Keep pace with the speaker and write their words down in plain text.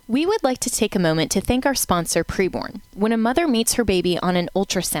We would like to take a moment to thank our sponsor, Preborn. When a mother meets her baby on an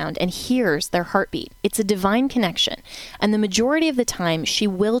ultrasound and hears their heartbeat, it's a divine connection, and the majority of the time she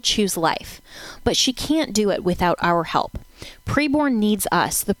will choose life. But she can't do it without our help. Preborn needs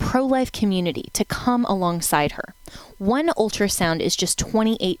us, the pro-life community, to come alongside her. One ultrasound is just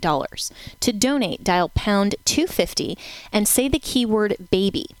 $28. To donate, dial pound 250 and say the keyword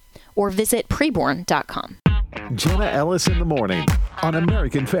baby, or visit preborn.com. Jenna Ellis in the morning on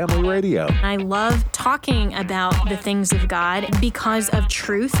American Family Radio. I love talking about the things of God because of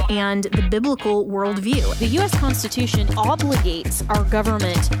truth and the biblical worldview. The U.S. Constitution obligates our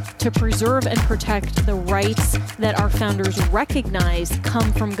government to preserve and protect the rights that our founders recognize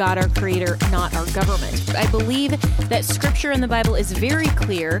come from God, our Creator, not our government. I believe that Scripture in the Bible is very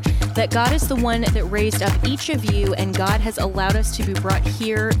clear that God is the one that raised up each of you, and God has allowed us to be brought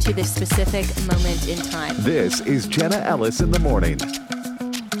here to this specific moment in time. This is Jenna Ellis in the morning.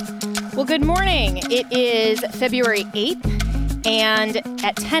 Well, good morning. It is February 8th, and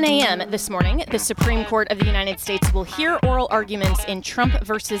at 10 a.m. this morning, the Supreme Court of the United States will hear oral arguments in Trump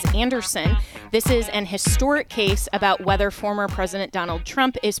versus Anderson. This is an historic case about whether former President Donald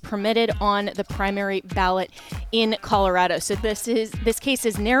Trump is permitted on the primary ballot in Colorado. So this case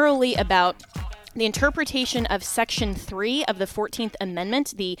is narrowly about the interpretation of Section 3 of the 14th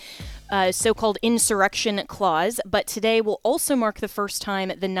Amendment, the so-called insurrection clause, but today will also mark the first time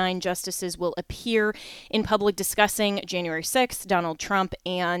the 9 justices will appear in public discussing January 6th, Donald Trump,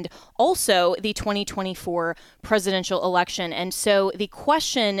 and also the 2024 presidential election. And so the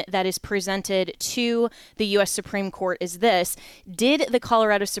question that is presented to the U.S. Supreme Court is this: did the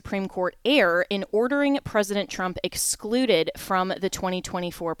Colorado Supreme Court err in ordering President Trump excluded from the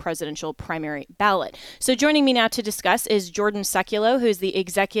 2024 presidential primary ballot? So joining me now to discuss is Jordan Sekulow, who is the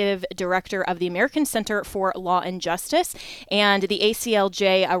executive director of the American Center for Law and Justice, and the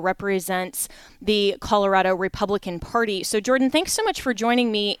ACLJ represents the Colorado Republican Party. So, Jordan, thanks so much for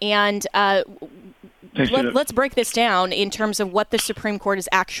joining me, and let's break this down in terms of what the Supreme Court is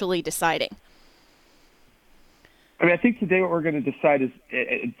actually deciding. I think today what we're going to decide is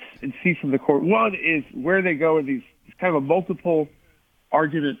and see from the court. One is where they go in these kind of a multiple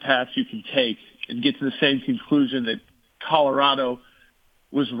argument paths you can take and get to the same conclusion that Colorado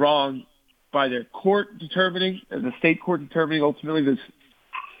was wrong by their court determining, and the state court determining, ultimately the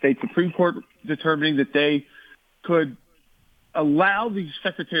state Supreme Court determining that they could allow the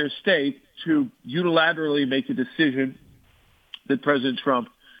Secretary of State to unilaterally make a decision that President Trump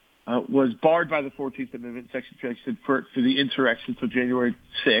was barred by the 14th Amendment, Section 2 for the insurrection until January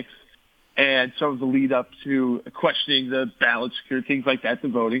 6th, and some of the lead up to questioning the ballot security, things like that, the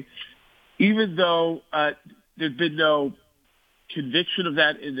voting, even though there'd been no conviction of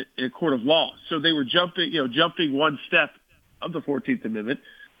that in a court of law. So they were jumping one step of the 14th Amendment.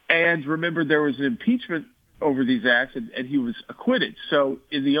 And remember, there was an impeachment over these acts, and he was acquitted. So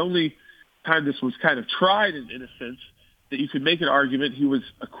in the only time this was kind of tried, in a sense, that you could make an argument, he was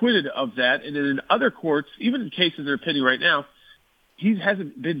acquitted of that. And then in other courts, even in cases that are pending right now, he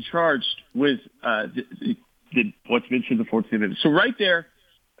hasn't been charged with what's mentioned in the 14th Amendment. So right there,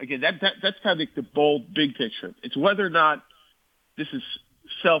 again, that's kind of like the bold, big picture. It's whether or not this is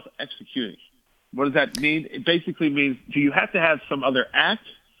self-executing. What does that mean? It basically means, do you have to have some other act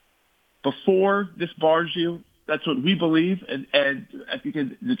before this bars you? That's what we believe. And I think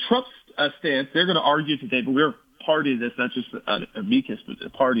in the Trump stance, they're going to argue today, but we're party to this, not just an amicus, but a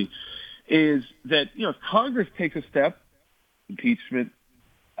party, is that, if Congress takes a step, impeachment,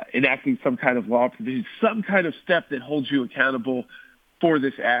 enacting some kind of law provision, some kind of step that holds you accountable for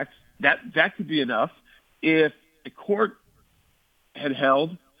this act, that could be enough. If a court had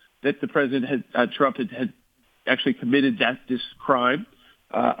held that the president Trump had actually committed this crime,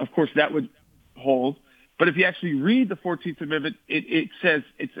 of course that would hold. But if you actually read the 14th Amendment, it says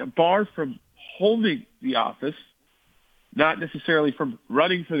it's a bar from holding the office, not necessarily from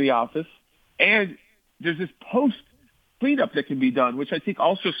running for the office. And there's this post cleanup that can be done, which I think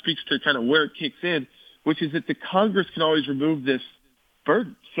also speaks to kind of where it kicks in, which is that the Congress can always remove this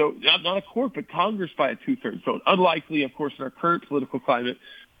burden. So not a court, but Congress by a 2/3 vote. Unlikely, of course, in our current political climate,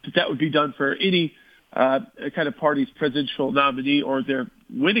 that would be done for any kind of party's presidential nominee or their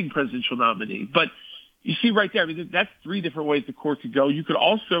winning presidential nominee. But you see right there, that's 3 different ways the court could go. You could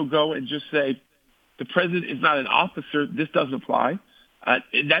also go and just say the president is not an officer. This doesn't apply.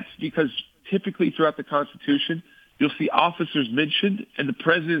 And that's because typically throughout the Constitution, you'll see officers mentioned and the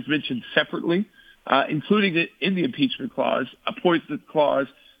president is mentioned separately, including it in the impeachment clause, appointment clause.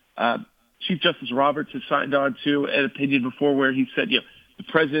 Chief Justice Roberts has signed on to an opinion before where he said, the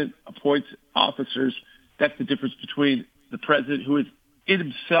president appoints officers. That's the difference between the president, who is in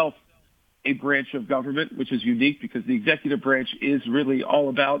himself a branch of government, which is unique because the executive branch is really all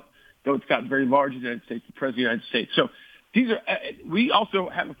about, though it's gotten very large in the United States, the President of the United States. So these are, we also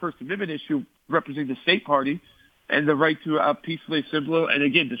have a First Amendment issue representing the state party and the right to peacefully assemble and,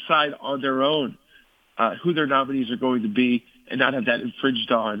 again, decide on their own who their nominees are going to be and not have that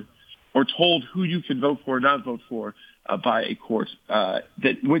infringed on or told who you can vote for or not vote for by a court.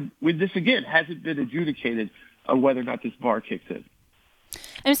 That when this, again, hasn't been adjudicated on whether or not this bar kicks in.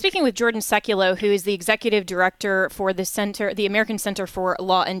 I'm speaking with Jordan Sekulow, who is the executive director for the American Center for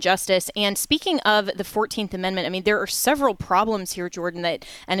Law and Justice. And speaking of the 14th Amendment, I mean, there are several problems here, Jordan,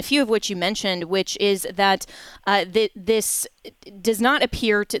 and a few of which you mentioned, which is that this section does not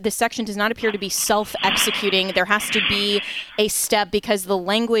appear to be self-executing. There has to be a step because the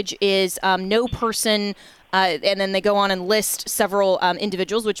language is no person. And then they go on and list several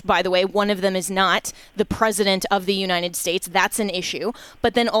individuals, which, by the way, one of them is not the President of the United States. That's an issue.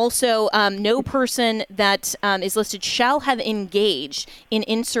 But then also no person that is listed shall have engaged in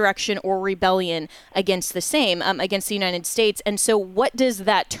insurrection or rebellion against against the United States. And so what does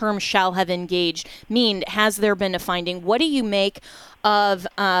that term shall have engaged mean? Has there been a finding? What do you make of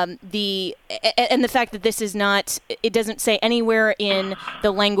the fact that this is not, it doesn't say anywhere in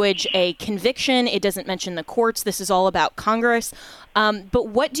the language a conviction, it doesn't mention the courts, this is all about Congress. But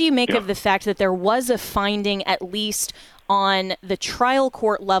what do you make of the fact that there was a finding, at least on the trial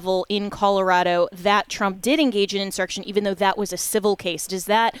court level in Colorado, that Trump did engage in insurrection, even though that was a civil case? Does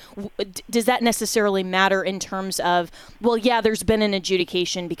that necessarily matter in terms of, well, yeah, there's been an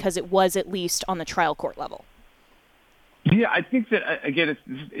adjudication because it was at least on the trial court level? Yeah, I think that, again,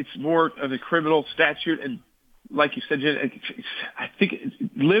 it's more of a criminal statute. And like you said, Jen, I think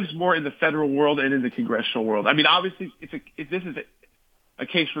it lives more in the federal world and in the congressional world. I mean, obviously, this is a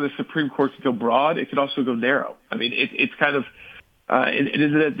case where the Supreme Court could go broad. It could also go narrow. I mean, it's kind of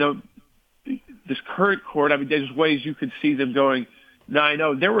this current court, I mean, there's ways you could see them going, no, I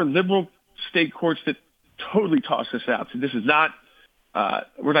know. There were liberal state courts that totally tossed this out. So this is not,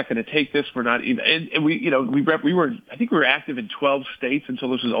 we're not going to take this. We're not even, and we were, I think we were active in 12 states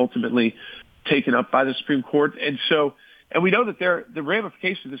until this was ultimately taken up by the Supreme Court. And so, and we know that the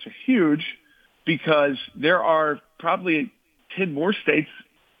ramifications of this are huge because there are probably 10 more states,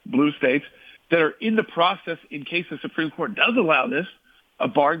 blue states, that are in the process in case the Supreme Court does allow this,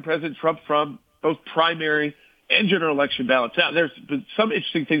 of barring President Trump from both primary and general election ballots. Now, there's been some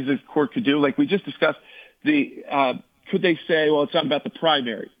interesting things the court could do, like we just discussed. Could they say, well, it's not about the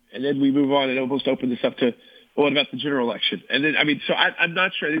primary, and then we move on and almost open this up to, well, what about the general election? And then, I mean, so I'm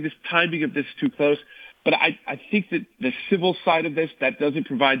not sure. I think this timing of this is too close, but I think that the civil side of this, that doesn't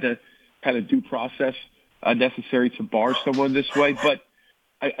provide the kind of due process necessary to bar someone this way. But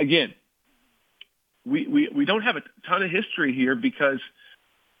again, we don't have a ton of history here because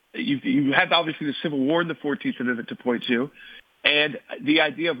you have obviously the Civil War in the 14th Amendment to point to, and the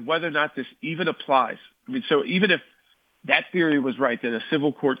idea of whether or not this even applies. I mean, so even if that theory was right, that a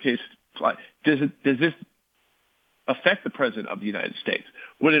civil court case applies, does this affect the President of the United States?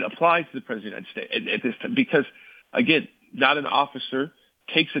 Would it apply to the President of the United States at this time? Because, again, not an officer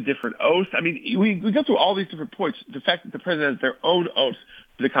takes a different oath. I mean, we go through all these different points. The fact that the President has their own oath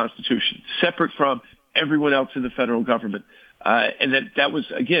to the Constitution, separate from everyone else in the federal government. And that was,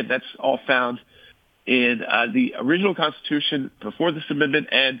 again, that's all found in the original Constitution before this amendment.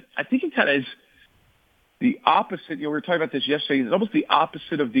 And I think it kind of is the opposite. We were talking about this yesterday. It's almost the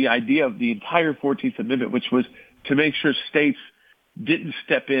opposite of the idea of the entire 14th Amendment, which was to make sure states didn't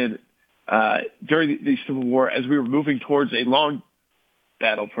step in during the Civil War as we were moving towards a long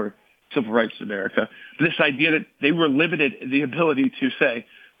battle for civil rights in America. This idea that they were limited in the ability to say,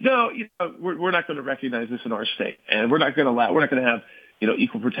 no, we're not going to recognize this in our state, and we're not going to have,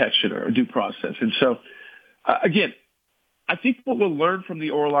 equal protection or due process. And so, again, I think what we'll learn from the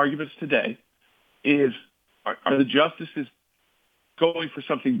oral arguments today is, are the justices going for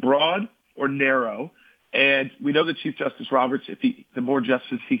something broad or narrow? And we know that Chief Justice Roberts, the more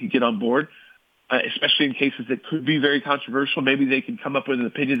justice he could get on board, especially in cases that could be very controversial, maybe they can come up with an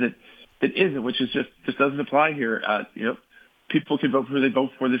opinion that isn't, which is just doesn't apply here. People can vote for who they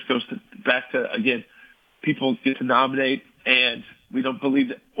vote for. This goes back to, again, people get to nominate, and we don't believe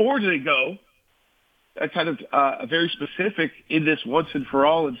that. Or do they go kind of very specific in this once and for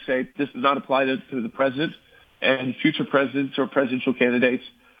all and say this does not apply to the president and future presidents or presidential candidates,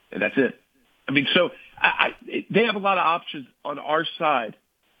 and that's it. I mean, so they have a lot of options on our side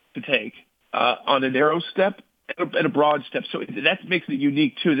to take on a narrow step and a broad step. So that makes it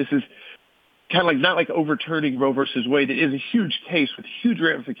unique, too. This is kind of like not like overturning Roe versus Wade. It is a huge case with huge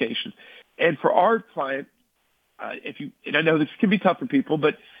ramifications. And for our client, and I know this can be tough for people,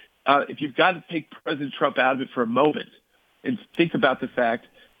 but if you've got to take President Trump out of it for a moment and think about the fact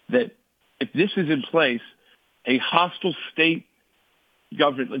that if this is in place, a hostile state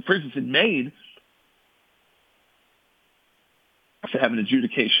government, like for instance in Maine, to have an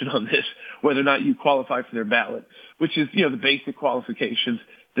adjudication on this, whether or not you qualify for their ballot, which is, the basic qualifications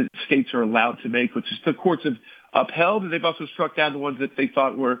that states are allowed to make, which is the courts have upheld, and they've also struck down the ones that they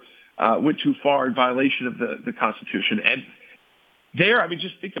thought went too far in violation of the Constitution. And there,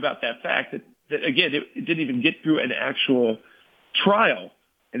 just think about that fact that again, it didn't even get through an actual trial,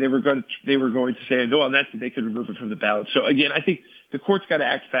 and they were going to say, no, on that they could remove it from the ballot. So again, I think the court's got to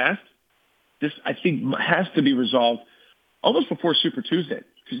act fast. This, I think, has to be resolved almost before Super Tuesday.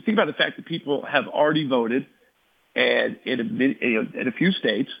 Because you think about the fact that people have already voted, and in a few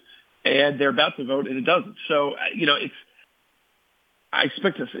states, and they're about to vote in a dozen. So I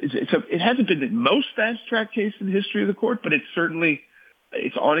expect it hasn't been the most fast track case in the history of the court, but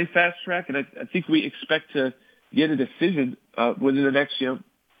it's on a fast track, and I think we expect to get a decision within the next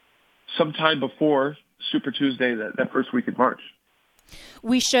sometime before Super Tuesday, that first week in March.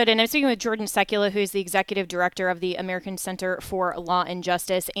 We should. And I'm speaking with Jordan Sekulow, who is the executive director of the American Center for Law and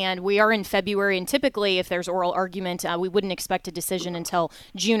Justice. And we are in February. And typically, if there's oral argument, we wouldn't expect a decision until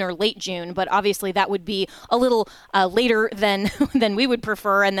June or late June. But obviously, that would be a little later than we would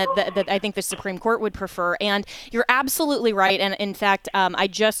prefer, and that I think the Supreme Court would prefer. And you're absolutely right. And in fact, I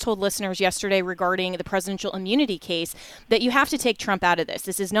just told listeners yesterday regarding the presidential immunity case that you have to take Trump out of this.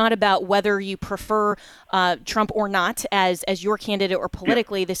 This is not about whether you prefer Trump or not as your candidate or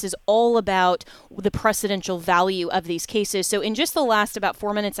politically. This is all about the precedential value of these cases. So in just the last about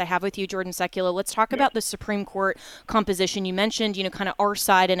 4 minutes I have with you, Jordan Sekulow, let's talk about the Supreme Court composition. You mentioned, kind of our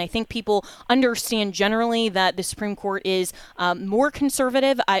side, and I think people understand generally that the Supreme Court is more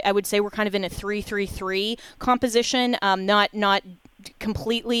conservative. I would say we're kind of in a 3-3-3 composition, not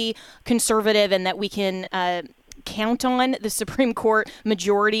completely conservative, and that we can count on the Supreme Court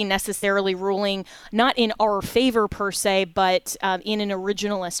majority necessarily ruling not in our favor per se, but in an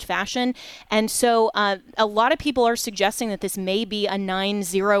originalist fashion. And so a lot of people are suggesting that this may be a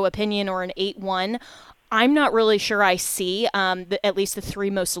 9-0 opinion or an 8-1. I'm not really sure I see at least the three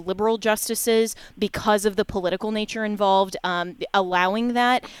most liberal justices, because of the political nature involved, allowing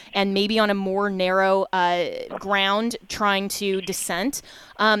that, and maybe on a more narrow ground trying to dissent.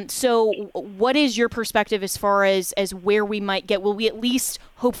 So what is your perspective as far as where we might get? Will we at least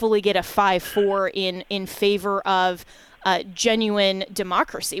hopefully get a 5-4 in favor of genuine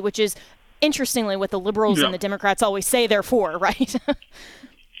democracy, which is interestingly what the liberals and the Democrats always say they're for, right?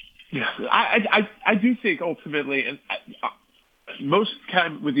 Yeah, I do think ultimately, and most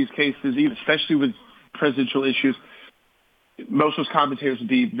time with these cases, even especially with presidential issues, most of those commentators would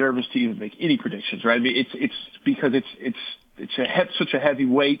be nervous to even make any predictions, right? It's because it's such a heavy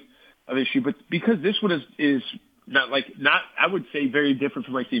weight of issue, but because this one is not I would say very different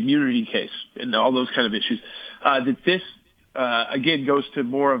from the immunity case and all those kind of issues. That this again goes to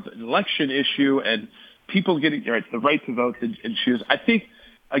more of an election issue and people getting the right to vote and choose. I think.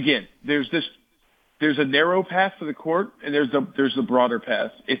 Again, there's a narrow path for the court, and there's the broader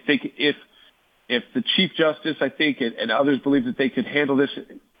path. If the Chief Justice, I think, and others believe that they could handle this,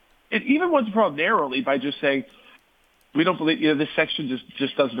 it even wants to problem narrowly by just saying we don't believe this section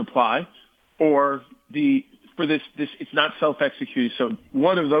just doesn't apply, or for this it's not self-executing. So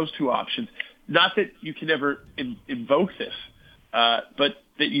one of those two options. Not that you can never invoke this, but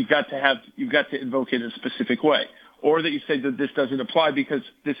that you've got to invoke it in a specific way. Or that you say that this doesn't apply because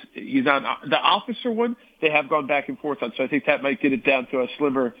this is not the officer one. They have gone back and forth on, so I think that might get it down to a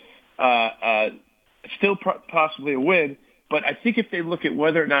slimmer, still possibly a win. But I think if they look at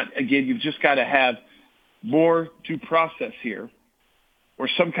whether or not, again, you've just got to have more due process here, or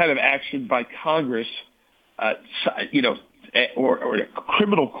some kind of action by Congress, or a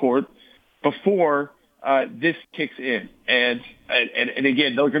criminal court before this kicks in. And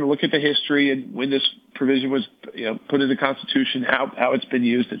again, they're going to look at the history and when this provision was put in the Constitution, how it's been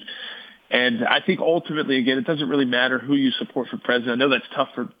used. And I think ultimately, again, it doesn't really matter who you support for president. I know that's tough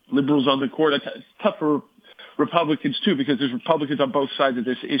for liberals on the court. It's tough for Republicans, too, because there's Republicans on both sides of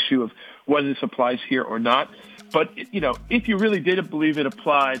this issue of whether this applies here or not. But, if you really did believe it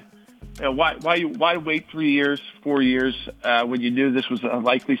applied, why wait 3 years, 4 years when you knew this was a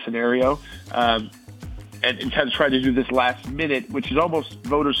likely scenario? And kind of try to do this last minute, which is almost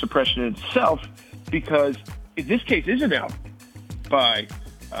voter suppression in itself, because if this case isn't out by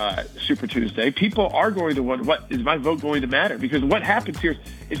Super Tuesday, people are going to wonder, what is my vote going to matter? Because what happens here,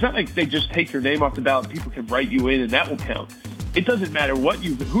 it's not like they just take your name off the ballot. People can write you in and that will count. it doesn't matter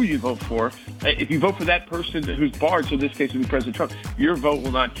who you vote for. If you vote for that person who's barred, so in this case it would be President Trump, your vote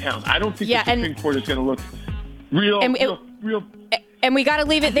will not count. I don't think the Supreme Court is going to look real. And we got to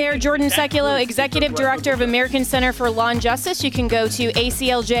leave it there. Jordan Sekulow, Executive Director of American Center for Law and Justice. You can go to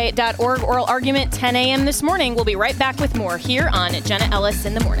aclj.org. Oral argument 10 a.m. this morning. We'll be right back with more here on Jenna Ellis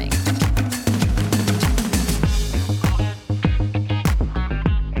in the Morning.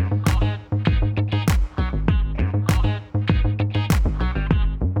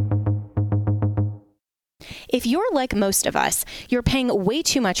 If you're like most of us, you're paying way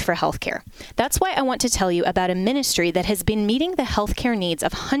too much for healthcare. That's why I want to tell you about a ministry that has been meeting the healthcare needs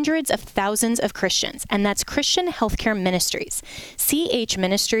of hundreds of thousands of Christians, and that's Christian Healthcare Ministries,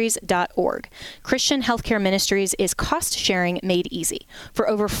 chministries.org. Christian Healthcare Ministries is cost sharing made easy. For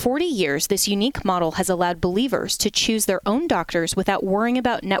over 40 years, this unique model has allowed believers to choose their own doctors without worrying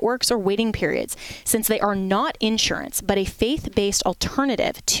about networks or waiting periods, since they are not insurance, but a faith-based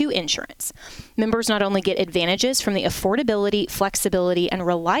alternative to insurance. Members not only get advantages from the affordability, flexibility, and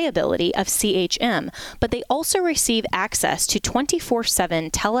reliability of CHM, but they also receive access to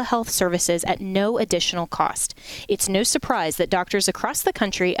 24/7 telehealth services at no additional cost. It's no surprise that doctors across the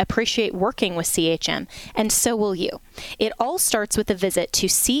country appreciate working with CHM, and so will you. It all starts with a visit to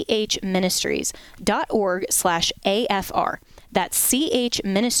chministries.org/AFR. That's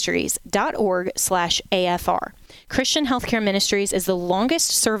chministries.org/AFR. Christian Healthcare Ministries is the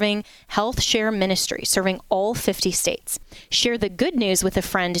longest-serving health share ministry, serving all 50 states. Share the good news with a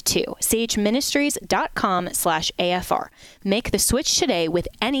friend, too. chministries.com/AFR. Make the switch today with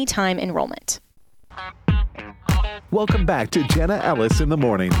anytime enrollment. Welcome back to Jenna Ellis in the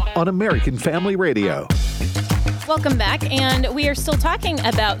Morning on American Family Radio. Welcome back, and we are still talking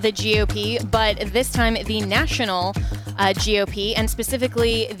about the GOP, but this time the national GOP, and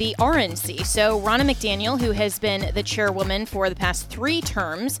specifically the RNC. So Ronna McDaniel, who has been the chairwoman for the past 3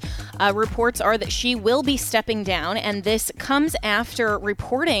 terms, reports are that she will be stepping down, and this comes after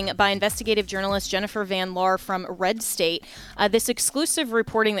reporting by investigative journalist Jennifer Van Laar from Redstate. This exclusive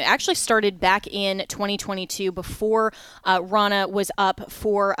reporting that actually started back in 2022 before Ronna was up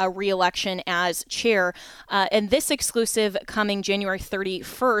for a re-election as chair. And this exclusive coming January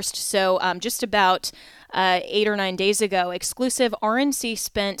 31st, so just about 8 or 9 days ago. Exclusive: RNC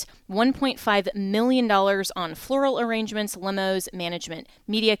spent $1.5 million on floral arrangements, limos, management,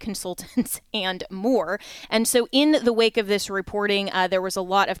 media consultants, and more. And so in the wake of this reporting, there was a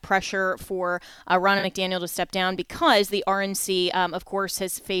lot of pressure for Ronna McDaniel to step down because the RNC, of course,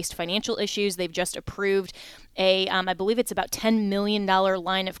 has faced financial issues. They've just approved I believe it's about $10 million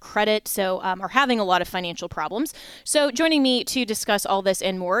line of credit, so are having a lot of financial problems. So joining me to discuss all this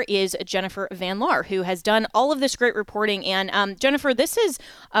and more is Jennifer Van Laar, who has done all of this great reporting. And Jennifer, this has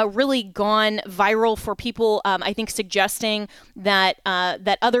really gone viral for people, I think, suggesting that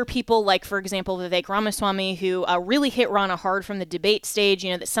that other people, like, for example, Vivek Ramaswamy, who really hit Ronna hard from the debate stage,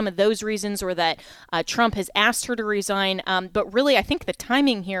 that some of those reasons were that Trump has asked her to resign. But really, I think the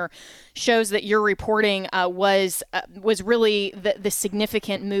timing here shows that your reporting was really the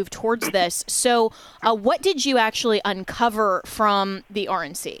significant move towards this. So what did you actually uncover from the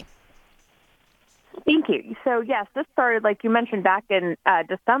RNC? Thank you. So, yes, this started, like you mentioned, back in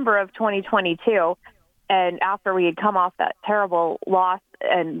December of 2022. And after we had come off that terrible loss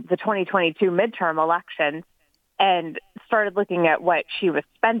in the 2022 midterm election and started looking at what she was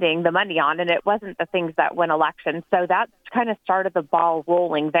spending the money on, and it wasn't the things that win elections. So that kind of started the ball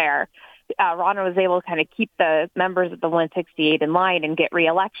rolling there. Ronna was able to kind of keep the members of the 168 in line and get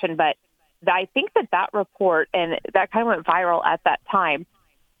reelection. But I think that report, and that kind of went viral at that time,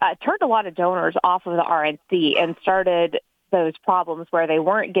 turned a lot of donors off of the RNC and started those problems where they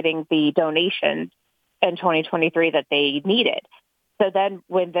weren't getting the donations in 2023 that they needed. So then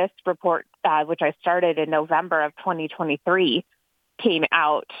when this report, which I started in November of 2023, came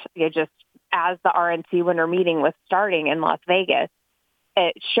out, just as the RNC winter meeting was starting in Las Vegas,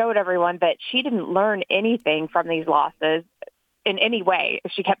 it showed everyone that she didn't learn anything from these losses in any way.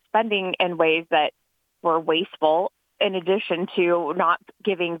 She kept spending in ways that were wasteful, in addition to not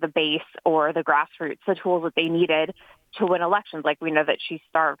giving the base or the grassroots the tools that they needed to win elections. Like, we know that she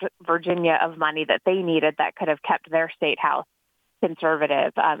starved Virginia of money that they needed that could have kept their state house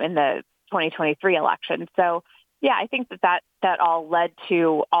conservative in the 2023 election. So, yeah, I think that all led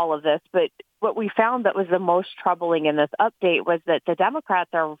to all of this. But what we found that was the most troubling in this update was that the Democrats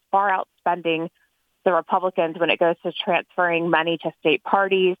are far outspending the Republicans when it goes to transferring money to state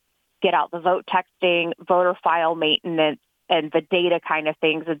parties, get out the vote texting, voter file maintenance, and the data kind of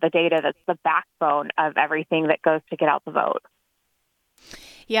things, and the data that's the backbone of everything that goes to get out the vote.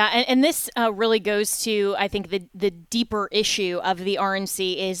 Yeah, and this really goes to, I think, the deeper issue of the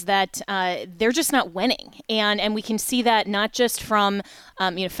RNC is that they're just not winning, and we can see that not just from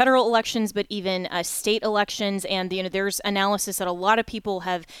federal elections, but even state elections. And there's analysis that a lot of people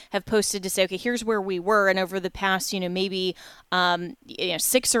have posted to say, okay, here's where we were, and over the past maybe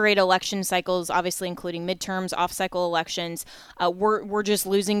 6 or 8 election cycles, obviously including midterms, off-cycle elections, we're just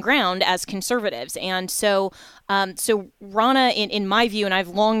losing ground as conservatives, and so Ronna, in my view, and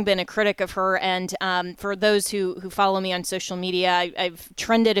I've long been a critic of her, and for those who follow me on social media, I've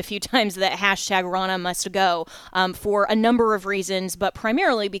trended a few times that hashtag Ronna must go for a number of reasons, but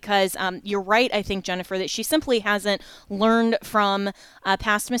primarily because you're right, I think, Jennifer, that she simply hasn't learned from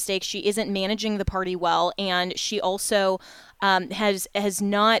past mistakes. She isn't managing the party well, and she also has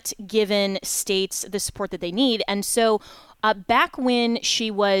not given states the support that they need. And so back when she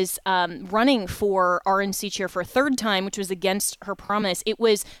was running for RNC chair for a third time, which was against her promise, it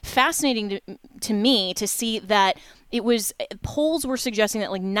was fascinating to me to see that polls were suggesting that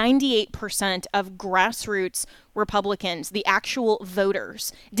like 98% of grassroots Republicans, the actual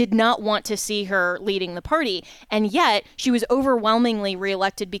voters, did not want to see her leading the party. And yet she was overwhelmingly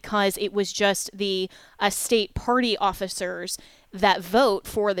reelected because it was just the state party officers that vote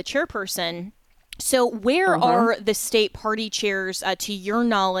for the chairperson. So where are the state party chairs, to your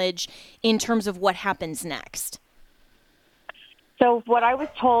knowledge, in terms of what happens next? So what I was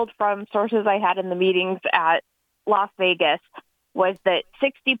told from sources I had in the meetings at Las Vegas was that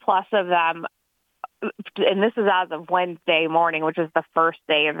 60 plus of them, and this is as of Wednesday morning, which is the first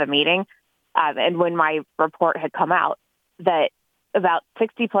day of the meeting, and when my report had come out, that about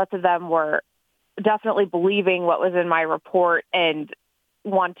 60 plus of them were definitely believing what was in my report and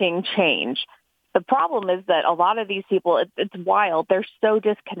wanting change. The problem is that a lot of these people, it's wild. They're so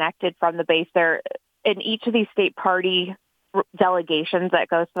disconnected from the base. They're in each of these state party delegations that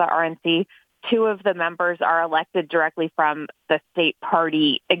goes to the RNC. 2 of the members are elected directly from the state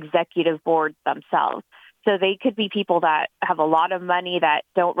party executive boards themselves. So they could be people that have a lot of money that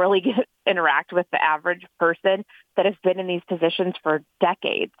don't really interact with the average person that has been in these positions for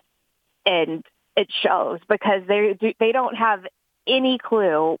decades. And it shows because they don't have any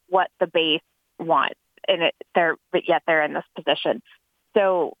clue what the base wants, but yet they're in this position.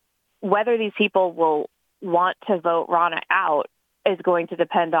 So whether these people will want to vote Ronna out is going to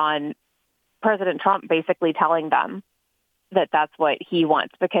depend on President Trump basically telling them that that's what he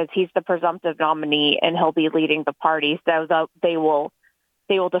wants, because he's the presumptive nominee and he'll be leading the party. So they will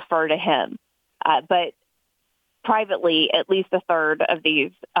defer to him. But privately, at least a third of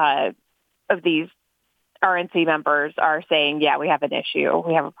these RNC members are saying, yeah, we have an issue.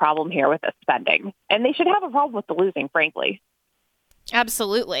 We have a problem here with the spending. And they should have a problem with the losing, frankly.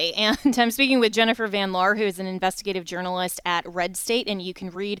 Absolutely. And I'm speaking with Jennifer Van Laar, who is an investigative journalist at Redstate, and you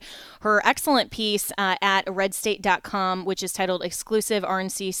can read her excellent piece at redstate.com, which is titled Exclusive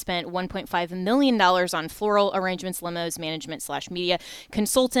RNC Spent $1.5 million on Floral Arrangements, Limos, Management / Media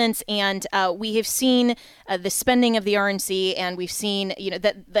Consultants. And we have seen the spending of the RNC, and we've seen,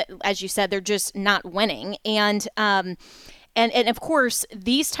 that as you said, they're just not winning. And of course,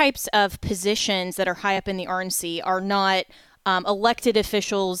 these types of positions that are high up in the RNC are not elected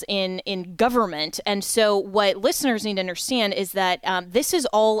officials in government. And so what listeners need to understand is that this is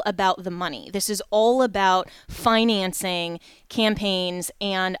all about the money. This is all about financing campaigns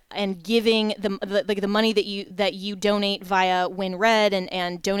and giving the money that you donate via Win Red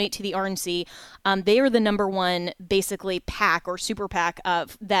and donate to the RNC. They are the number one basically PAC or super PAC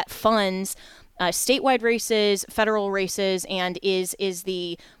that funds statewide races, federal races, and is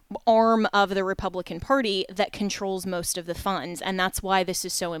the arm of the Republican Party that controls most of the funds, and that's why this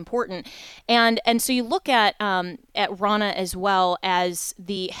is so important. And so you look at Ronna as well as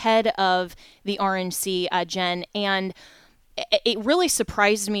the head of the RNC, Jen, and it really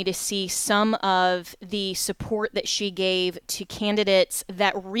surprised me to see some of the support that she gave to candidates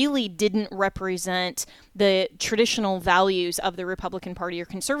that really didn't represent the traditional values of the Republican Party or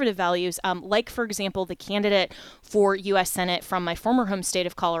conservative values, like, for example, the candidate for U.S. Senate from my former home state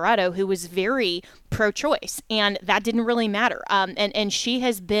of Colorado, who was very pro-choice, and that didn't really matter. And she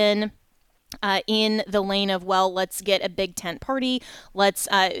has been in the lane of, well, let's get a big tent party. Let's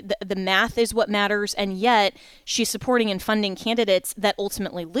the math is what matters. And yet she's supporting and funding candidates that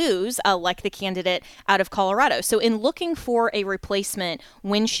ultimately lose, like the candidate out of Colorado. So in looking for a replacement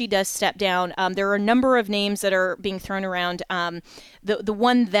when she does step down, there are a number of names that are being thrown around. The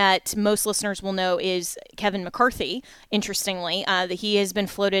one that most listeners will know is Kevin McCarthy, interestingly. He has been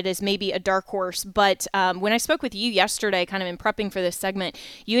floated as maybe a dark horse. But when I spoke with you yesterday, kind of in prepping for this segment,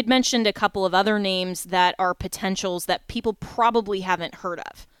 you had mentioned a couple couple of other names that are potentials that people probably haven't heard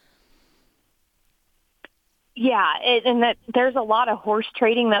of. Yeah, and that there's a lot of horse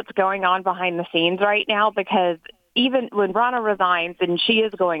trading that's going on behind the scenes right now, because even when Ronna resigns, and she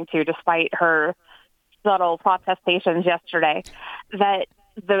is going to, despite her subtle protestations yesterday, that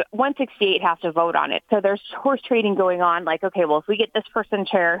the 168 have to vote on it. So there's horse trading going on, like, okay, well, if we get this person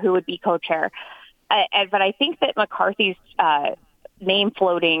chair, who would be co-chair? But I think that McCarthy's name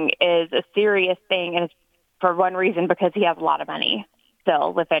floating is a serious thing, and it's for one reason, because he has a lot of money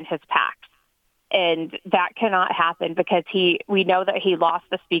still within his PAC. And that cannot happen because we know that he lost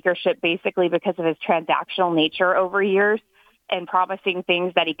the speakership basically because of his transactional nature over years and promising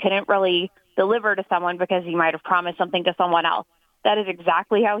things that he couldn't really deliver to someone because he might have promised something to someone else. That is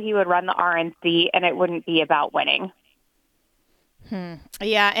exactly how he would run the RNC, and it wouldn't be about winning.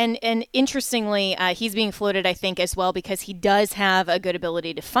 Yeah, and interestingly, he's being floated, I think, as well because he does have a good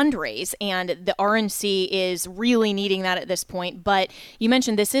ability to fundraise, and the RNC is really needing that at this point. But you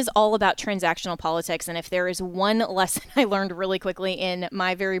mentioned this is all about transactional politics, and if there is one lesson I learned really quickly in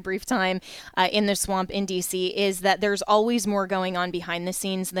my very brief time in the swamp in D.C. is that there's always more going on behind the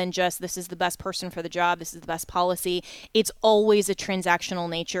scenes than just this is the best person for the job, this is the best policy. It's always a transactional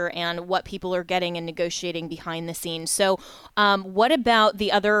nature and what people are getting and negotiating behind the scenes. So what about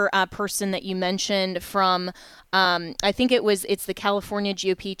the other person that you mentioned from, I think it's the California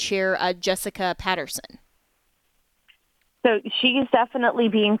GOP chair, Jessica Patterson? So she's definitely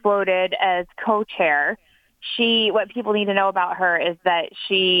being floated as co-chair. What people need to know about her is that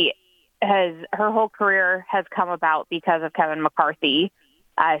her whole career has come about because of Kevin McCarthy.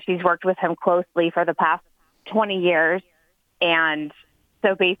 She's worked with him closely for the past 20 years. And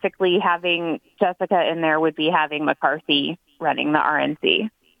so basically having Jessica in there would be having McCarthy running the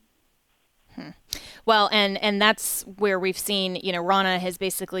RNC. Well, and that's where we've seen, Ronna has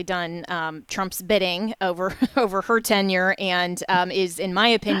basically done Trump's bidding over her tenure and is, in my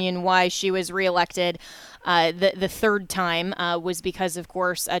opinion, why she was reelected the third time was because, of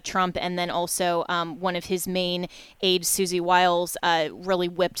course, Trump and then also one of his main aides, Susie Wiles, really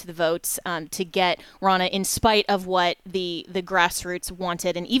whipped the votes to get Ronna, in spite of what the grassroots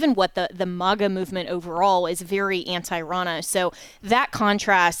wanted and even what the MAGA movement overall is very anti-Ronna. So that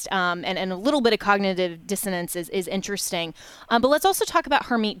contrast and a little bit of cognitive dissonance is interesting. But let's also talk about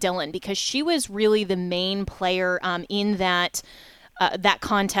Harmeet Dillon, because she was really the main player in that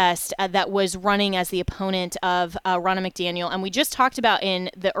contest that was running as the opponent of Ronna McDaniel. And we just talked about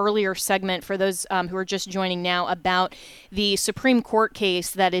in the earlier segment, for those who are just joining now, about the Supreme Court case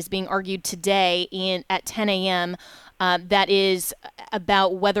that is being argued today at 10 a.m. That is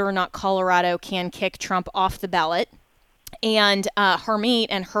about whether or not Colorado can kick Trump off the ballot. And Harmeet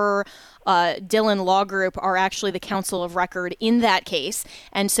and her Dillon Law Group are actually the counsel of record in that case.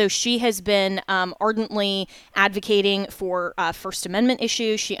 And so she has been ardently advocating for First Amendment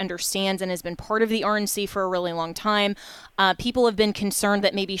issues. She understands and has been part of the RNC for a really long time. People have been concerned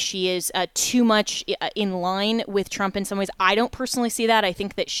that maybe she is too much in line with Trump in some ways. I don't personally see that. I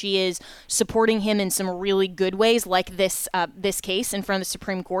think that she is supporting him in some really good ways, like this case in front of the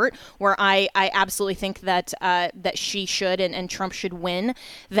Supreme Court, where I absolutely think that she should and Trump should win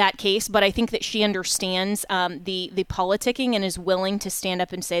that case. But I think that she understands the politicking and is willing to stand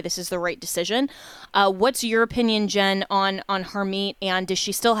up and say this is the right decision. What's your opinion, Jen, on Harmeet, and does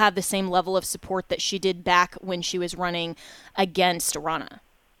she still have the same level of support that she did back when she was running against Ronna?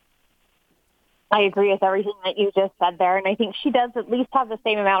 I agree with everything that you just said there, and I think she does at least have the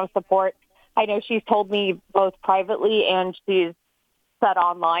same amount of support. I know she's told me both privately and she's said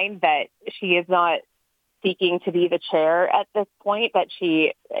online that she is not seeking to be the chair at this point, that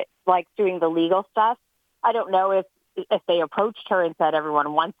she likes doing the legal stuff. I don't know if they approached her and said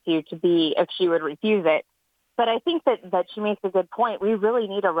everyone wants you to be, if she would refuse it. But I think that she makes a good point. We really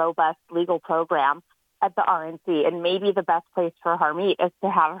need a robust legal program at the RNC, and maybe the best place for Harmeet is to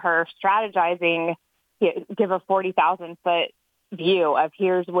have her strategizing, give a 40,000-foot view of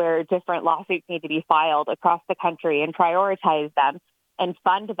here's where different lawsuits need to be filed across the country and prioritize them and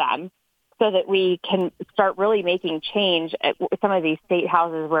fund them so that we can start really making change at some of these state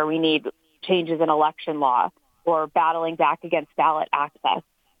houses where we need changes in election law or battling back against ballot access,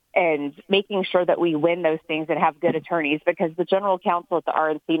 and making sure that we win those things and have good attorneys, because the general counsel at the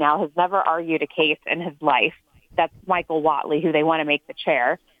RNC now has never argued a case in his life. That's Michael Whatley, who they want to make the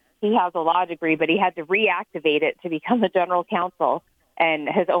chair. He has a law degree, but he had to reactivate it to become the general counsel and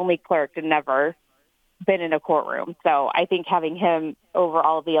has only clerked and never been in a courtroom. So I think having him over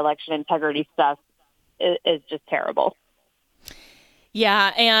all of the election integrity stuff is just terrible.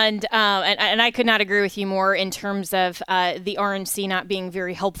 Yeah, and I could not agree with you more in terms of the RNC not being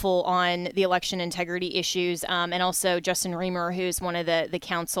very helpful on the election integrity issues, and also Justin Reamer, who's one of the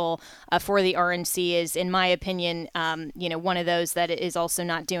counsel for the RNC, is, in my opinion, one of those that is also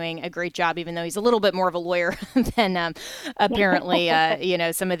not doing a great job, even though he's a little bit more of a lawyer than apparently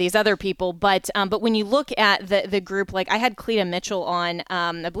some of these other people. But when you look at the group, like I had Cleta Mitchell on,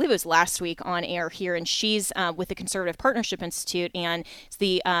 I believe it was last week on air here, and she's with the Conservative Partnership Institute and is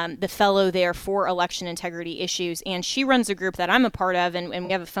the fellow there for election integrity issues, and she runs a group that I'm a part of, and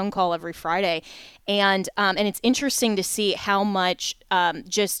we have a phone call every Friday, and it's interesting to see how much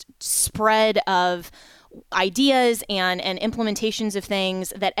just spread of ideas and implementations of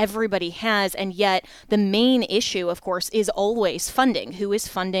things that everybody has, and yet the main issue, of course, is always funding. Who is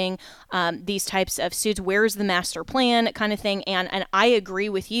funding these types of suits? Where's the master plan kind of thing? And I agree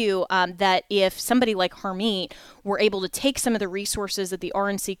with you that if somebody like Harmeet were able to take some of the resources that the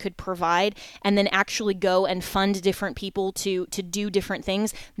RNC could provide and then actually go and fund different people to do different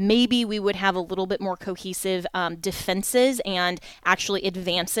things, maybe we would have a little bit more cohesive defenses and actually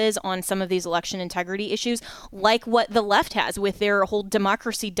advances on some of these election integrity issues, like what the left has with their whole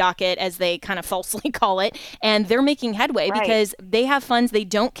democracy docket, as they kind of falsely call it. And they're making headway because they have funds. They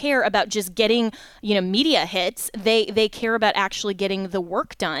don't care about just getting, media hits. They care about actually getting the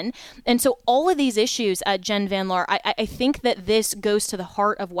work done. And so all of these issues, Jen Van Laar, I think that this goes to the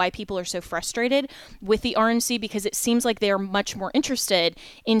heart of why people are so frustrated with the RNC, because it seems like they are much more interested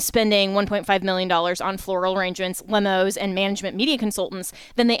in spending $1.5 million on floral arrangements, limos, and management media consultants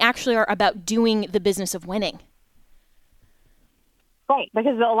than they actually are about doing the business of winning. Right,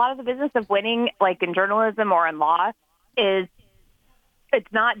 because a lot of the business of winning, like in journalism or in law, is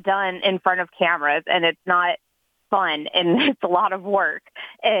it's not done in front of cameras, and it's not fun, and it's a lot of work.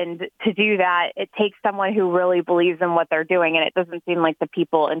 And to do that, it takes someone who really believes in what they're doing, and it doesn't seem like the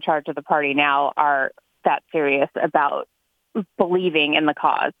people in charge of the party now are that serious about believing in the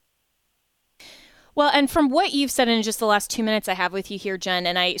cause. Well, and from what you've said in just the last 2 minutes I have with you here, Jen,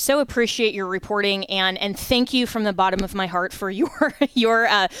 and I so appreciate your reporting, and thank you from the bottom of my heart for your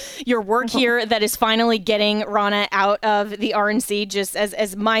work here that is finally getting Ronna out of the RNC. Just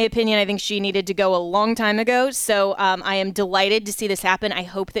as my opinion, I think she needed to go a long time ago. So I am delighted to see this happen. I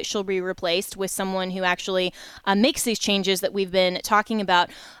hope that she'll be replaced with someone who actually makes these changes that we've been talking about.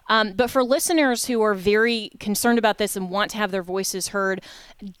 But for listeners who are very concerned about this and want to have their voices heard,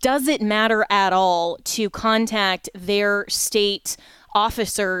 does it matter at all to contact their state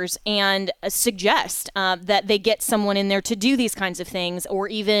officers and suggest that they get someone in there to do these kinds of things, or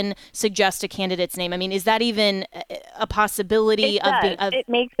even suggest a candidate's name? I mean, is that even a possibility? It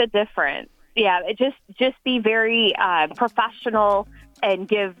makes a difference. Yeah, just be very professional and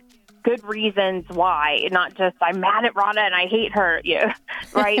give good reasons why, not just I'm mad at Ronna and I hate her,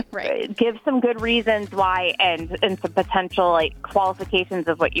 right? Right. Give some good reasons why and some potential qualifications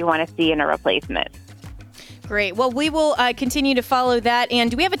of what you want to see in a replacement. Great. Well, we will continue to follow that.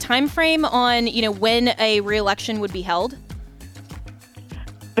 And do we have a time frame on, when a re-election would be held?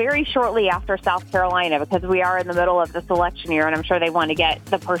 Very shortly after South Carolina, because we are in the middle of this election year, and I'm sure they want to get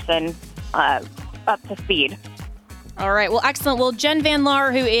the person up to speed. All right. Well, excellent. Well, Jen Van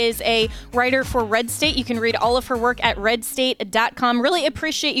Laar, who is a writer for Redstate, you can read all of her work at redstate.com. Really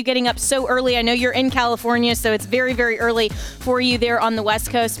appreciate you getting up so early. I know you're in California, so it's very, very early for you there on the West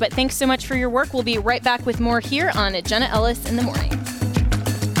Coast. But thanks so much for your work. We'll be right back with more here on Jenna Ellis in the Morning.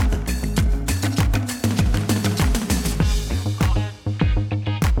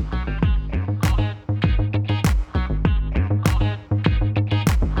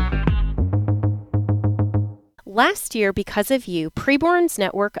 Last year, because of you, Preborn's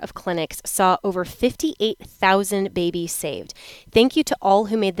network of clinics saw over 58,000 babies saved. Thank you to all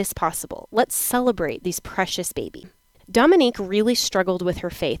who made this possible. Let's celebrate these precious babies. Dominique really struggled with her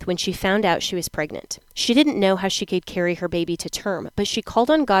faith when she found out she was pregnant. She didn't know how she could carry her baby to term, but she called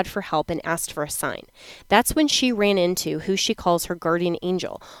on God for help and asked for a sign. That's when she ran into who she calls her guardian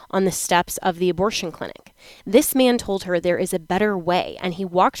angel on the steps of the abortion clinic. This man told her there is a better way, and he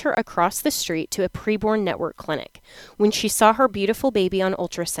walked her across the street to a Preborn network clinic. When she saw her beautiful baby on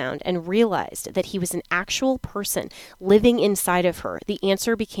ultrasound and realized that he was an actual person living inside of her, the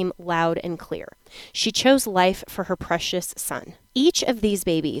answer became loud and clear. She chose life for her precious son. Each of these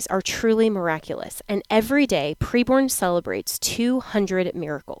babies are truly miraculous, and every day Preborn celebrates 200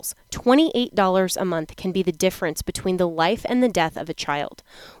 miracles. $28 a month can be the difference between the life and the death of a child.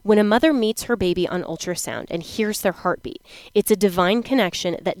 When a mother meets her baby on ultrasound and hears their heartbeat, it's a divine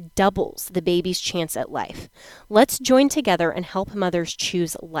connection that doubles the baby's chance at life. Let's join together and help mothers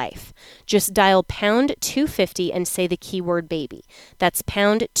choose life. Just dial pound 250 and say the keyword baby. That's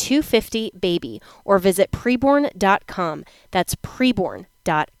pound 250 baby, or visit preborn.com. That's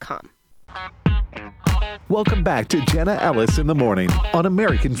preborn.com. Welcome back to Jenna Ellis in the Morning on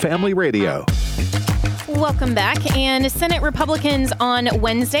American Family Radio. Welcome back. And Senate Republicans on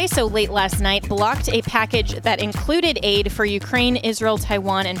Wednesday, so late last night, blocked a package that included aid for Ukraine, Israel,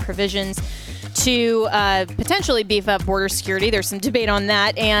 Taiwan, and provisions to potentially beef up border security. There's some debate on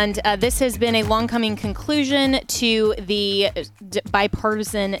that. And this has been a long-coming conclusion to the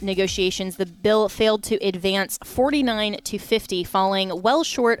bipartisan negotiations. The bill failed to advance 49 to 50, falling well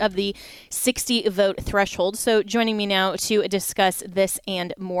short of the 60-vote threshold. So joining me now to discuss this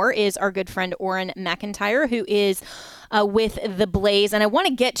and more is our good friend Auron MacIntyre, who is with The Blaze. And I want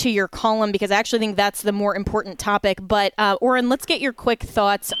to get to your column because I actually think that's the more important topic. But Auron, let's get your quick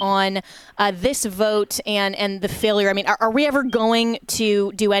thoughts on this vote and the failure. I mean, are we ever going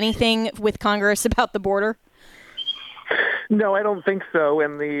to do anything with Congress about the border? No, I don't think so.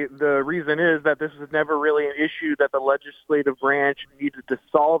 And the reason is that this was never really an issue that the legislative branch needed to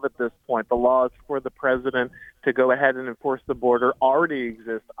solve at this point. The laws for the president to go ahead and enforce the border already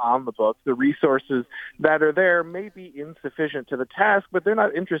exist on the books. The resources that are there may be insufficient to the task, but they're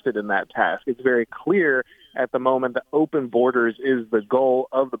not interested in that task. It's very clear at the moment that open borders is the goal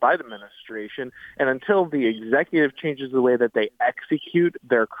of the Biden administration. And until the executive changes the way that they execute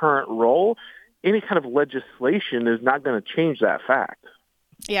their current role, any kind of legislation is not going to change that fact.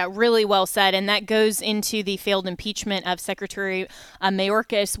 Yeah, really well said. And that goes into the failed impeachment of Secretary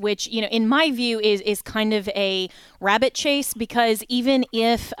Mayorkas, which, you know, in my view is kind of a rabbit chase, because even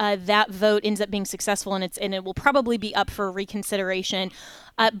if that vote ends up being successful and it will probably be up for reconsideration,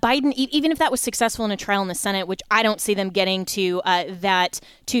 Biden, even if that was successful in a trial in the Senate, which I don't see them getting to that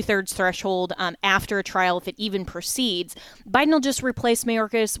 2/3 threshold after a trial, if it even proceeds, Biden will just replace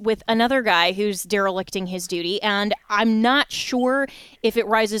Mayorkas with another guy who's derelicting his duty. And I'm not sure if it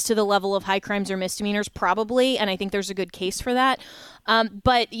rises to the level of high crimes or misdemeanors, probably. And I think there's a good case for that.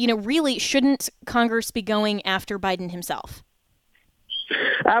 But, you know, really, shouldn't Congress be going after Biden himself?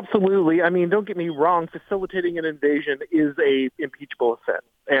 Absolutely. I mean, don't get me wrong. Facilitating an invasion is a impeachable offense.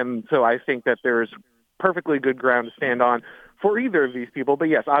 And so I think that there's perfectly good ground to stand on for either of these people. But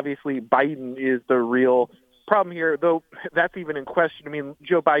yes, obviously Biden is the real problem here, though that's even in question. I mean,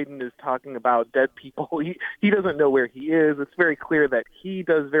 Joe Biden is talking about dead people. He doesn't know where he is. It's very clear that he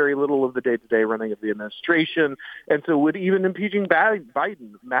does very little of the day-to-day running of the administration. And so would even impeaching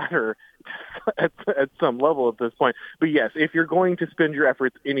Biden matter at some level at this point? But yes, if you're going to spend your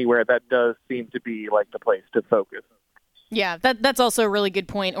efforts anywhere, that does seem to be like the place to focus. Yeah, that's also a really good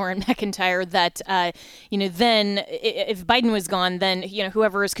point, Auron MacIntyre, that, then if Biden was gone, then,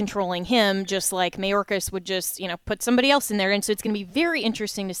 whoever is controlling him, just like Mayorkas would just, put somebody else in there. And so it's going to be very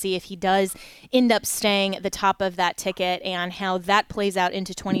interesting to see if he does end up staying at the top of that ticket and how that plays out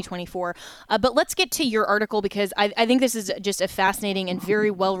into 2024. But let's get to your article, because I think this is just a fascinating and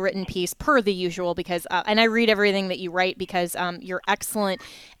very well-written piece, per the usual, because, and I read everything that you write because you're excellent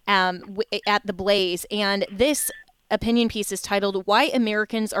at The Blaze. And this opinion piece is titled "Why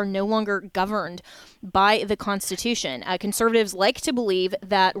Americans Are No Longer Governed by the Constitution." Conservatives like to believe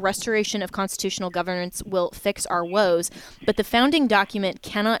that restoration of constitutional governance will fix our woes, but the founding document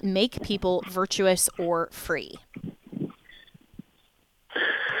cannot make people virtuous or free.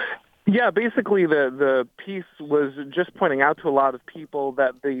 Yeah, basically the piece was just pointing out to a lot of people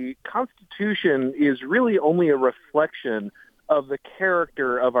that the Constitution is really only a reflection of the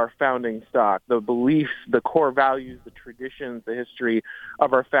character of our founding stock, the beliefs, the core values, the traditions, the history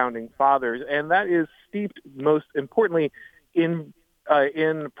of our founding fathers. And that is steeped, most importantly, in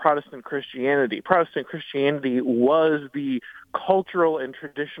Protestant Christianity. Protestant Christianity was the cultural and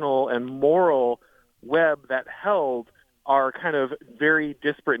traditional and moral web that held our kind of very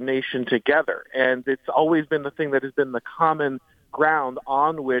disparate nation together. And it's always been the thing that has been the common ground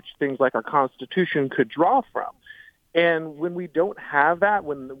on which things like our Constitution could draw from. And when we don't have that,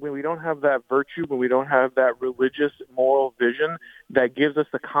 when we don't have that virtue, when we don't have that religious moral vision that gives us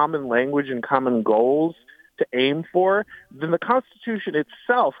the common language and common goals to aim for, then the Constitution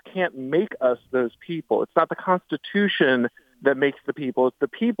itself can't make us those people. It's not the Constitution that makes the people. It's the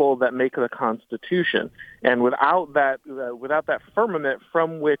people that make the Constitution. And without that firmament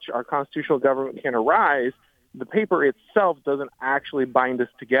from which our constitutional government can arise, the paper itself doesn't actually bind us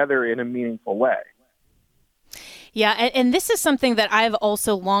together in a meaningful way. Yeah, and this is something that I've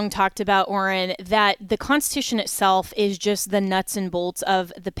also long talked about, Auron, that the Constitution itself is just the nuts and bolts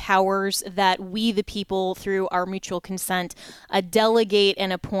of the powers that we, the people, through our mutual consent, delegate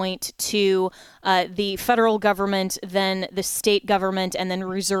and appoint to the federal government, then the state government, and then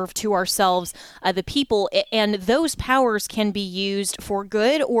reserve to ourselves, the people. And those powers can be used for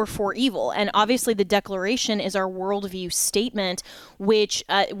good or for evil. And obviously the Declaration is our worldview statement, which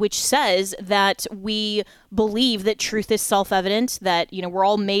says that we believe that truth is self-evident, that, you know, we're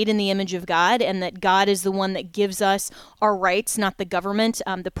all made in the image of God, and that God is the one that gives us our rights, not the government,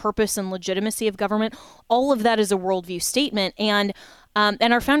 the purpose and legitimacy of government. All of that is a worldview statement. And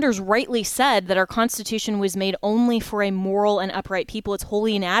our founders rightly said that our Constitution was made only for a moral and upright people. It's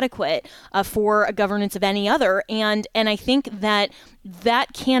wholly inadequate for a governance of any other. And I think that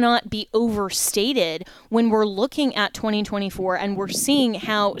cannot be overstated when we're looking at 2024 and we're seeing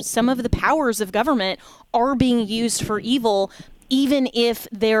how some of the powers of government are being used for evil, even if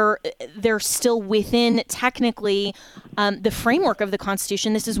they're still within technically the framework of the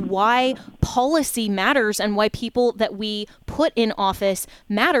Constitution. This is why policy matters and why people that we put in office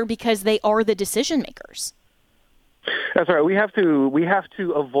matter, because they are the decision makers. That's right. We have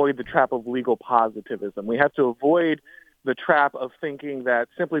to avoid the trap of legal positivism. We have to avoid the trap of thinking that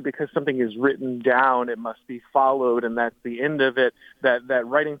simply because something is written down, it must be followed, and that's the end of it, that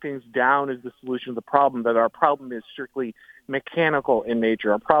writing things down is the solution to the problem, that our problem is strictly mechanical in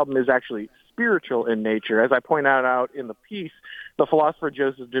nature. Our problem is actually spiritual in nature. As I point out in the piece, the philosopher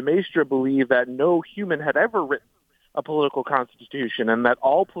Joseph de Maistre believed that no human had ever written a political constitution, and that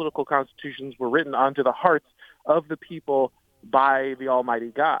all political constitutions were written onto the hearts of the people by the Almighty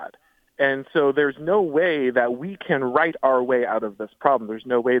God. And so there's no way that we can write our way out of this problem. There's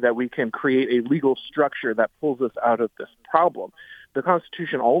no way that we can create a legal structure that pulls us out of this problem. The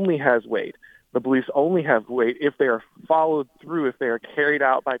Constitution only has weight. The beliefs only have weight if they are followed through, if they are carried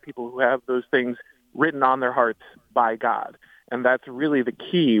out by people who have those things written on their hearts by God. And that's really the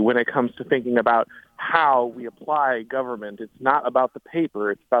key when it comes to thinking about how we apply government. It's not about the paper,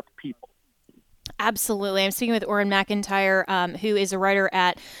 it's about the people. Absolutely. I'm speaking with Auron MacIntyre, who is a writer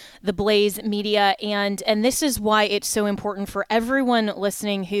at The Blaze Media, and this is why it's so important for everyone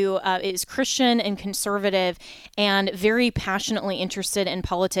listening who is Christian and conservative and very passionately interested in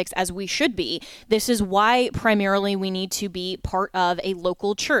politics, as we should be. This is why primarily we need to be part of a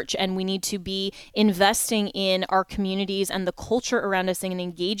local church, and we need to be investing in our communities and the culture around us and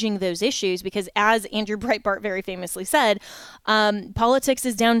engaging those issues, because as Andrew Breitbart very famously said, politics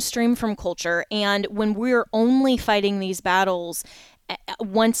is downstream from culture. And when we're only fighting these battles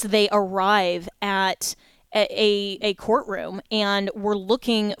once they arrive at a courtroom and we're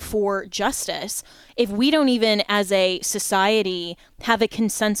looking for justice, if we don't even as a society have a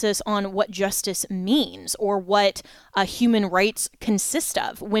consensus on what justice means or what human rights consist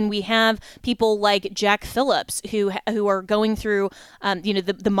of, when we have people like Jack Phillips who are going through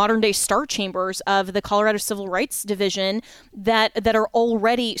the modern day star chambers of the Colorado Civil Rights Division that are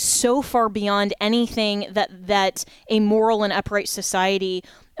already so far beyond anything that a moral and upright society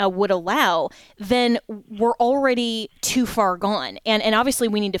would allow, then we're already too far gone. And obviously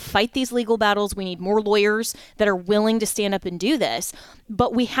we need to fight these legal battles. We need more lawyers that are willing to stand up and do this.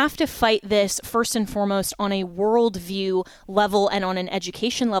 But we have to fight this first and foremost on a worldview level and on an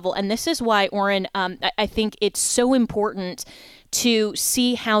education level. And this is why, Auron, I think it's so important to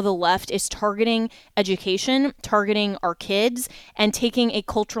see how the left is targeting education, targeting our kids, and taking a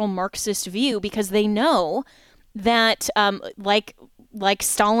cultural Marxist view, because they know that, like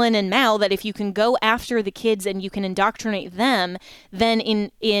Stalin and Mao, that if you can go after the kids and you can indoctrinate them, then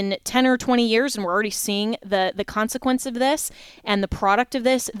in 10 or 20 years, and we're already seeing the consequence of this and the product of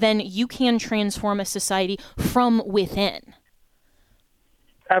this, then you can transform a society from within.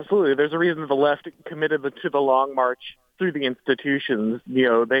 Absolutely. There's a reason the left committed to the long march through the institutions. You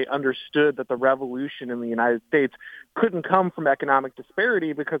know, they understood that the revolution in the United States couldn't come from economic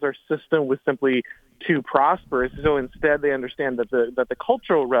disparity because our system was simply too prosperous. So instead, they understand that the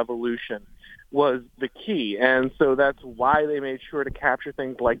cultural revolution was the key. And so that's why they made sure to capture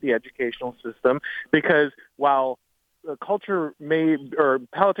things like the educational system, because while culture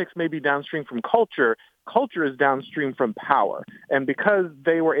politics may be downstream from culture, culture is downstream from power. And because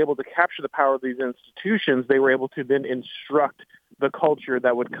they were able to capture the power of these institutions, they were able to then instruct the culture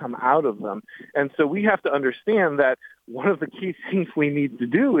that would come out of them. And so we have to understand that one of the key things we need to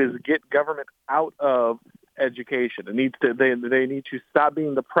do is get government out of education. They need to stop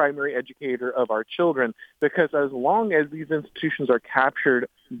being the primary educator of our children, because as long as these institutions are captured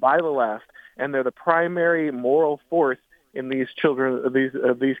by the left and they're the primary moral force in these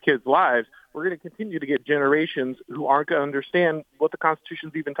kids' lives, we're going to continue to get generations who aren't going to understand what the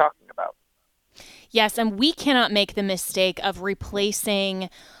Constitution's even talking about. Yes, and we cannot make the mistake of replacing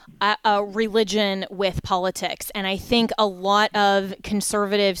a religion with politics. And I think a lot of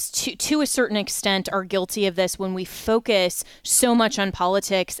conservatives, to a certain extent, are guilty of this when we focus so much on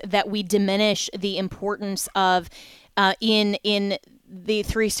politics that we diminish the importance of in the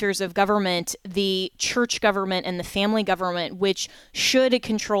three spheres of government, the church government and the family government, which should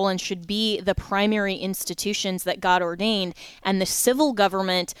control and should be the primary institutions that God ordained, and the civil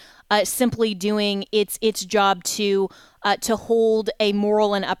government simply doing its job to hold a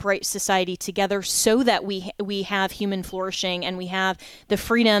moral and upright society together so that we have human flourishing and we have the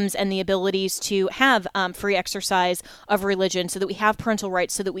freedoms and the abilities to have free exercise of religion, so that we have parental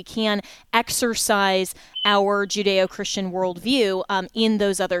rights, so that we can exercise our Judeo-Christian worldview in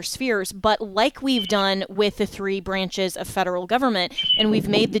those other spheres. But like we've done with the three branches of federal government, and we've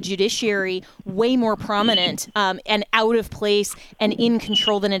made the judiciary way more prominent and out of place and in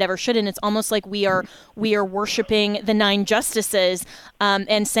control than it ever should. And it's almost like we are worshiping the nine justices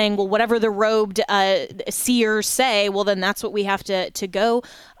and saying, well, whatever the robed seers say, well, then that's what we have to go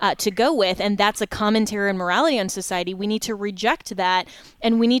with. And that's a commentary on morality on society. We need to reject that,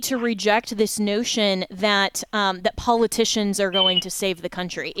 and we need to reject this notion that politicians are going to save the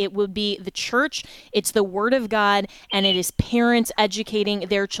country. It would be the church, it's the Word of God, and it is parents educating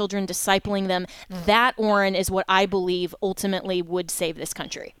their children, discipling them. That, Auron, is what I believe ultimately would save this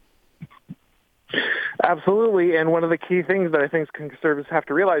country. Absolutely. And one of the key things that I think conservatives have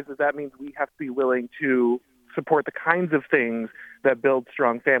to realize is that means we have to be willing to support the kinds of things that build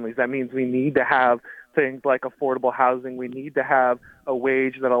strong families. That means we need to have things like affordable housing. We need to have a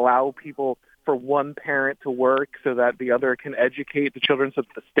wage that allow people for one parent to work so that the other can educate the children, so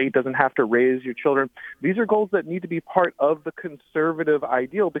that the state doesn't have to raise your children. These are goals that need to be part of the conservative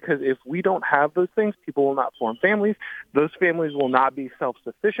ideal, because if we don't have those things, people will not form families. Those families will not be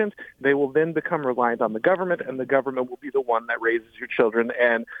self-sufficient. They will then become reliant on the government, and the government will be the one that raises your children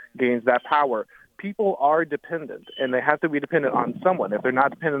and gains that power. People are dependent, and they have to be dependent on someone. If they're not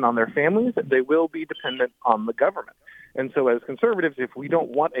dependent on their families, they will be dependent on the government. And so as conservatives, if we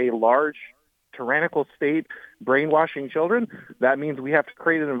don't want a large tyrannical state brainwashing children, that means we have to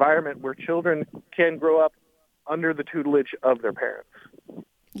create an environment where children can grow up under the tutelage of their parents.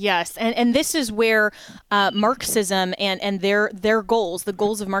 Yes, and this is where Marxism and their goals, the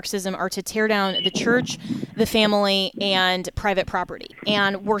goals of Marxism, are to tear down the church, the family, and private property.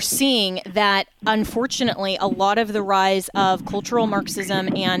 And we're seeing that, unfortunately, a lot of the rise of cultural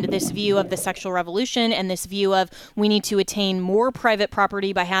Marxism and this view of the sexual revolution and this view of we need to attain more private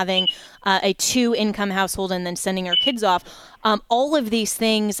property by having a two-income household and then sending our kids off. All of these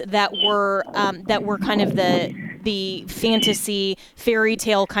things that were kind of the fantasy fairy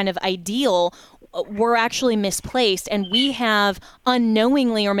tale kind of ideal were actually misplaced, and we have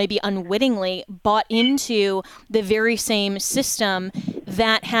unknowingly or maybe unwittingly bought into the very same system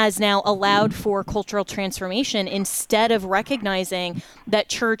that has now allowed for cultural transformation, instead of recognizing that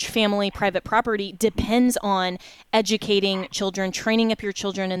church, family, private property depends on educating children, training up your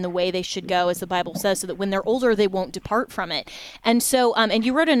children in the way they should go, as the Bible says, so that when they're older, they won't depart from it. And so, and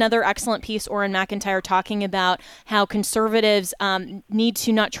you wrote another excellent piece, Auron MacIntyre, talking about how conservatives need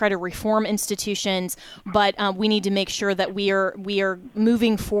to not try to reform institutions, but we need to make sure that we are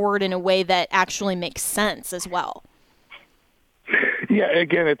moving forward in a way that actually makes sense as well. Yeah,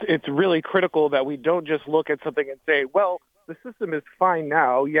 again, it's really critical that we don't just look at something and say, well, the system is fine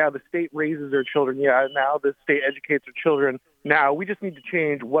now. Yeah, the state raises their children. Yeah, now the state educates their children. Now we just need to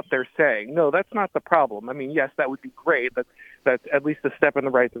change what they're saying. No, that's not the problem. I mean, yes, that would be great. That's at least a step in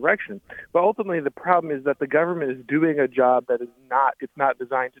the right direction. But ultimately, the problem is that the government is doing a job that it's not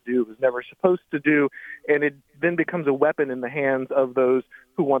designed to do, it was never supposed to do, and it then becomes a weapon in the hands of those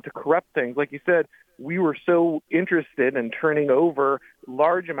who want to corrupt things. Like you said, we were so interested in turning over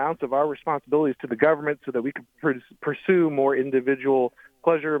large amounts of our responsibilities to the government so that we could pursue more individual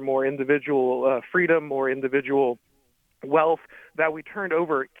pleasure, more individual freedom, more individual wealth, that we turned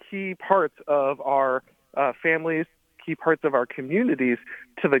over key parts of our families, key parts of our communities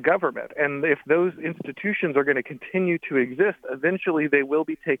to the government. And if those institutions are going to continue to exist, eventually they will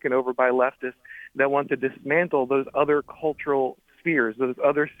be taken over by leftists that want to dismantle those other cultural spheres, those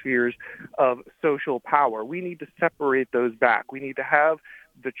other spheres of social power. We need to separate those back. We need to have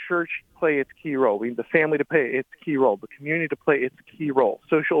the church play its key role. We need the family to play its key role, the community to play its key role,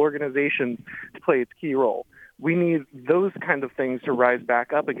 social organizations to play its key role. We need those kind of things to rise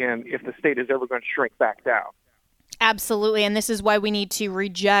back up again if the state is ever going to shrink back down. Absolutely. And this is why we need to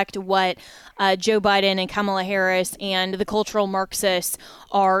reject what Joe Biden and Kamala Harris and the cultural Marxists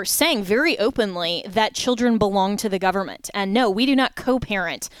are saying very openly, that children belong to the government. And no, we do not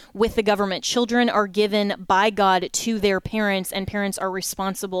co-parent with the government. Children are given by God to their parents, and parents are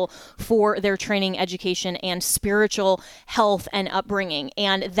responsible for their training, education, and spiritual health and upbringing.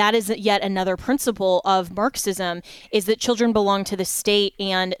 And that is yet another principle of Marxism, is that children belong to the state,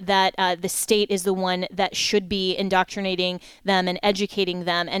 and that the state is the one that should be indoctrinating them and educating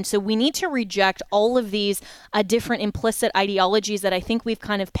them. And so we need to reject all of these different implicit ideologies that I think we've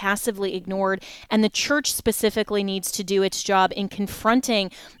kind of passively ignored. And the church specifically needs to do its job in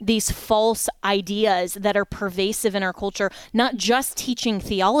confronting these false ideas that are pervasive in our culture, not just teaching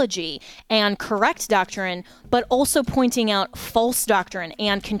theology and correct doctrine, but also pointing out false doctrine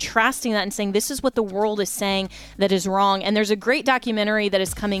and contrasting that and saying, this is what the world is saying that is wrong. And there's a great documentary that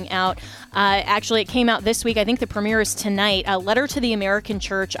is coming out. Actually, it came out this week. I think the premiere is tonight. A Letter to the American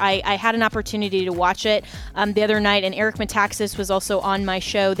Church. I had an opportunity to watch it the other night, and Eric Metaxas was also on my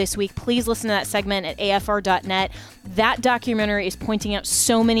show this week. Please listen to that segment at afr.net. That documentary is pointing out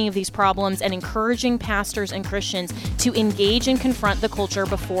so many of these problems and encouraging pastors and Christians to engage and confront the culture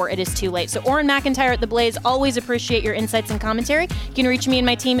before it is too late. So Auron MacIntyre at The Blaze, always appreciate your insights and commentary. You can reach me and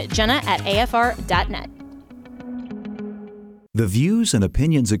my team, Jenna, at afr.net. The views and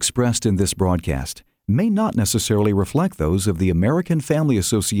opinions expressed in this broadcast may not necessarily reflect those of the American Family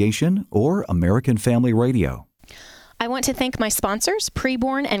Association or American Family Radio. I want to thank my sponsors,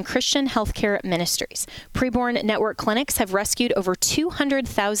 Preborn and Christian Healthcare Ministries. Preborn Network clinics have rescued over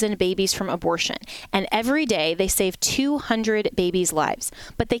 200,000 babies from abortion, and every day they save 200 babies' lives.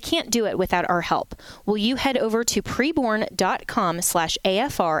 But they can't do it without our help. Will you head over to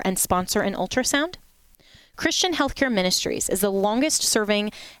preborn.com/AFR and sponsor an ultrasound? Christian Healthcare Ministries is the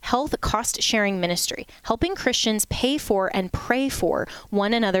longest-serving health cost-sharing ministry, helping Christians pay for and pray for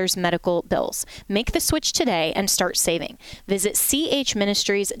one another's medical bills. Make the switch today and start saving. Visit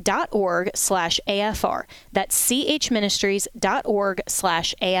chministries.org/AFR. That's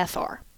chministries.org/AFR.